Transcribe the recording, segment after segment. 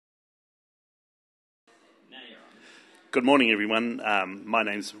Good morning, everyone. My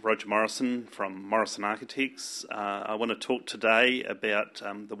name's Roger Morrison from Morrison Architects. I want to talk today about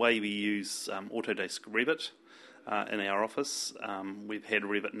the way we use AutoDesk Revit in our office. We've had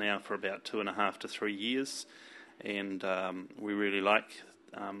Revit now for about 2.5 to 3 years, and we really like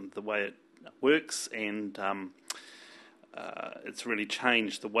the way it works, and it's really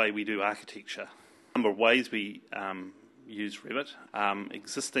changed the way we do architecture. A number of ways we use Revit.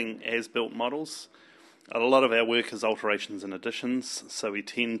 Existing as-built models. A lot of our work is alterations and additions, so we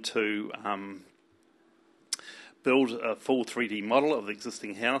tend to build a full 3D model of the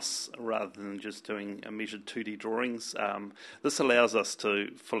existing house rather than just doing measured 2D drawings. This allows us to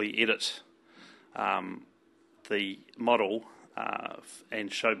fully edit the model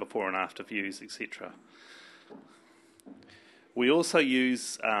and show before and after views, etc. We also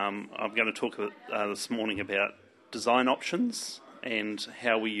use, I'm going to talk this morning about design options and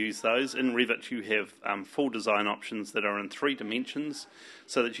how we use those. In Revit you have full design options that are in 3 dimensions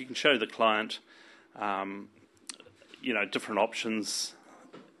so that you can show the client different options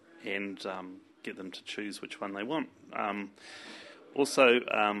and get them to choose which one they want. Also,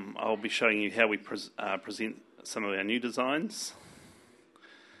 I'll be showing you how we present some of our new designs,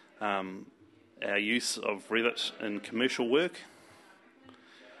 our use of Revit in commercial work.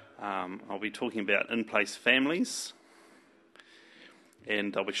 I'll be talking about in-place families,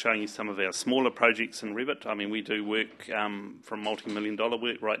 and I'll be showing you some of our smaller projects in Revit. I mean, we do work from multi-million-dollar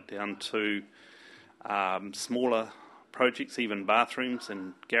work right down to smaller projects, even bathrooms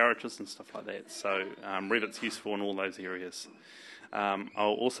and garages and stuff like that. So Revit's useful in all those areas. I'll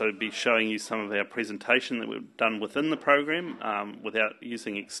also be showing you some of our presentation that we've done within the program without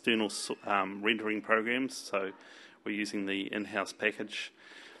using external rendering programs. So we're using the in-house package.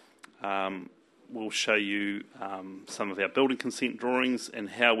 We'll show you some of our building consent drawings and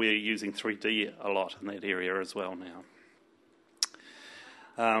how we're using 3D a lot in that area as well now.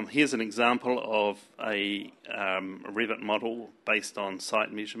 Here's an example of a Revit model based on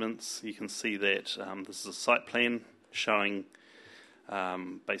site measurements. You can see that this is a site plan showing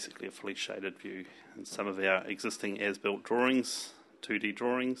basically a fully shaded view, and some of our existing as-built drawings, 2D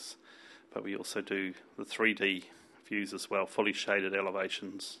drawings, but we also do the 3D views as well, fully shaded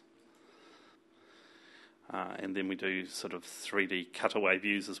elevations. And then we do sort of 3D cutaway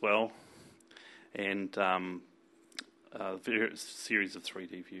views as well, and a series of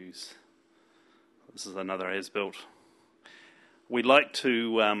 3D views. This is another as-built. We like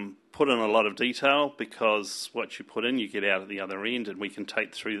to put in a lot of detail, because what you put in you get out at the other end, and we can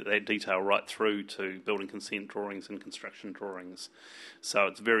take through that detail right through to building consent drawings and construction drawings. So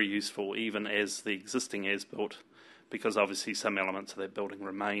it's very useful even as the existing as-built, because obviously some elements of that building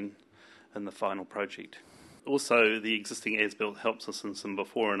remain in the final project. Also, the existing as-built helps us in some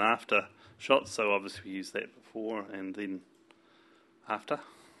before and after shots, so obviously we use that before and then after.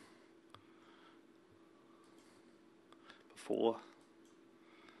 Before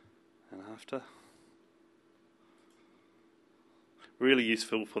and after. Really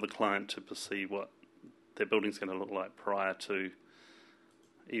useful for the client to perceive what their building's going to look like prior to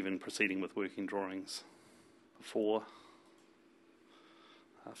even proceeding with working drawings. Before,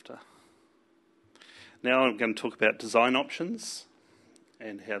 after. Now I'm going to talk about design options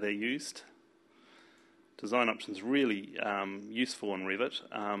and how they're used. Design options really useful in Revit.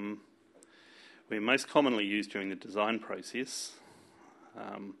 We're most commonly used during the design process.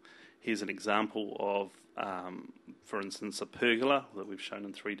 Here's an example of, for instance, a pergola that we've shown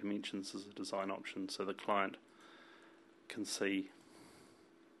in 3 dimensions as a design option, so the client can see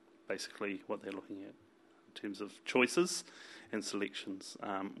basically what they're looking at in terms of choices and selections.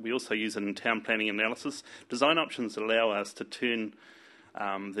 We also use it in town planning analysis. Design options allow us to turn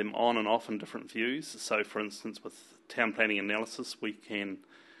them on and off in different views. So for instance, with town planning analysis we can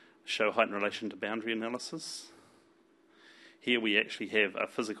show height in relation to boundary analysis. Here we actually have a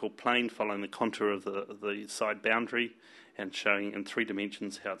physical plane following the contour of the side boundary and showing in 3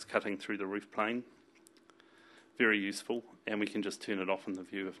 dimensions how it's cutting through the roof plane. Very useful, and we can just turn it off in the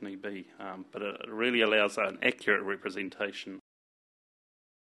view if need be, but it really allows an accurate representation.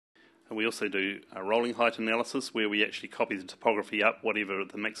 And we also do a rolling height analysis where we actually copy the topography up, whatever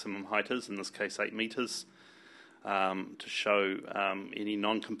the maximum height is, in this case 8 metres, to show any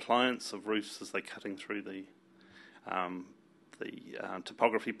non-compliance of roofs as they're cutting through the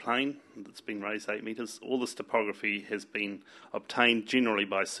topography plane that's been raised 8 metres. All this topography has been obtained generally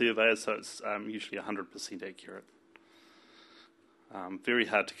by surveyors, so it's usually 100% accurate. Very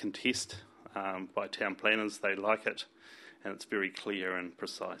hard to contest by town planners. They like it, and it's very clear and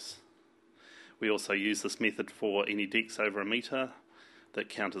precise. We also use this method for any decks over 1 metre that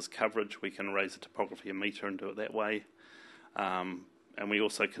count as coverage. We can raise the topography 1 metre and do it that way. And we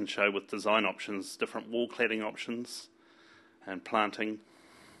also can show with design options different wall cladding options and planting,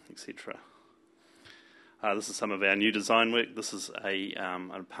 etc. This is some of our new design work. This is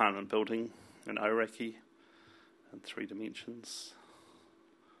an apartment building in Aoraki in 3 dimensions.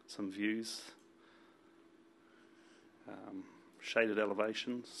 Some views, shaded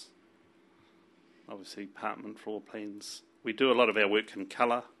elevations, obviously apartment floor plans. We do a lot of our work in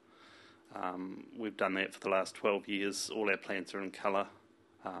colour. We've done that for the last 12 years. All our plans are in colour,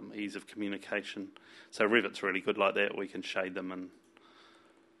 ease of communication. So Revit's really good like that. We can shade them, and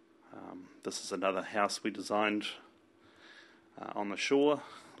this is another house we designed on the shore,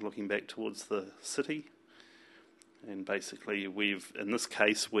 looking back towards the city. And basically, in this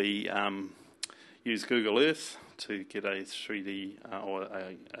case, we use Google Earth to get a 3D or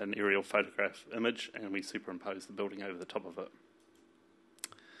an aerial photograph image, and we superimpose the building over the top of it.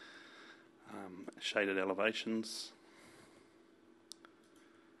 Shaded elevations,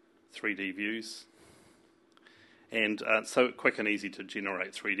 3D views, and so quick and easy to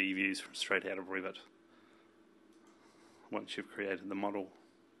generate 3D views from straight out of Revit once you've created the model.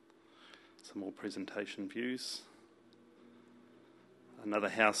 Some more presentation views. Another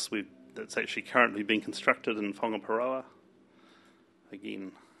house that's actually currently being constructed in Whangaparoa.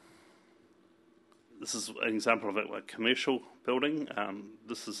 Again, this is an example of a commercial building.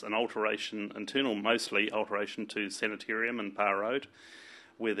 This is an alteration, internal mostly alteration to Sanitarium in Parr Road,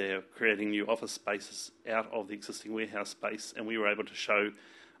 where they're creating new office spaces out of the existing warehouse space, and we were able to show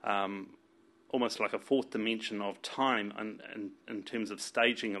almost like a 4th dimension of time in terms of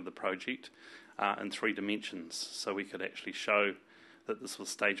staging of the project in 3 dimensions. So we could actually show that this was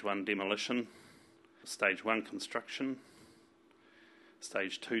stage 1 demolition, stage 1 construction,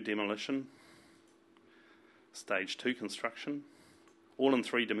 stage 2 demolition, stage 2 construction, all in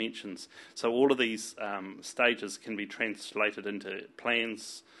 3 dimensions. So all of these stages can be translated into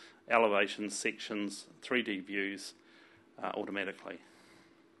plans, elevations, sections, 3D views automatically.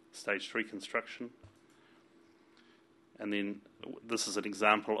 Stage 3 construction. And then this is an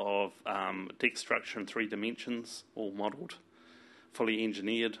example of deck structure in 3 dimensions, all modelled, fully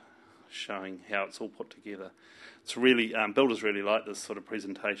engineered, showing how it's all put together. It's really, builders really like this sort of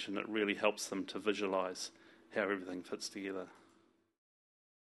presentation. It really helps them to visualise how everything fits together.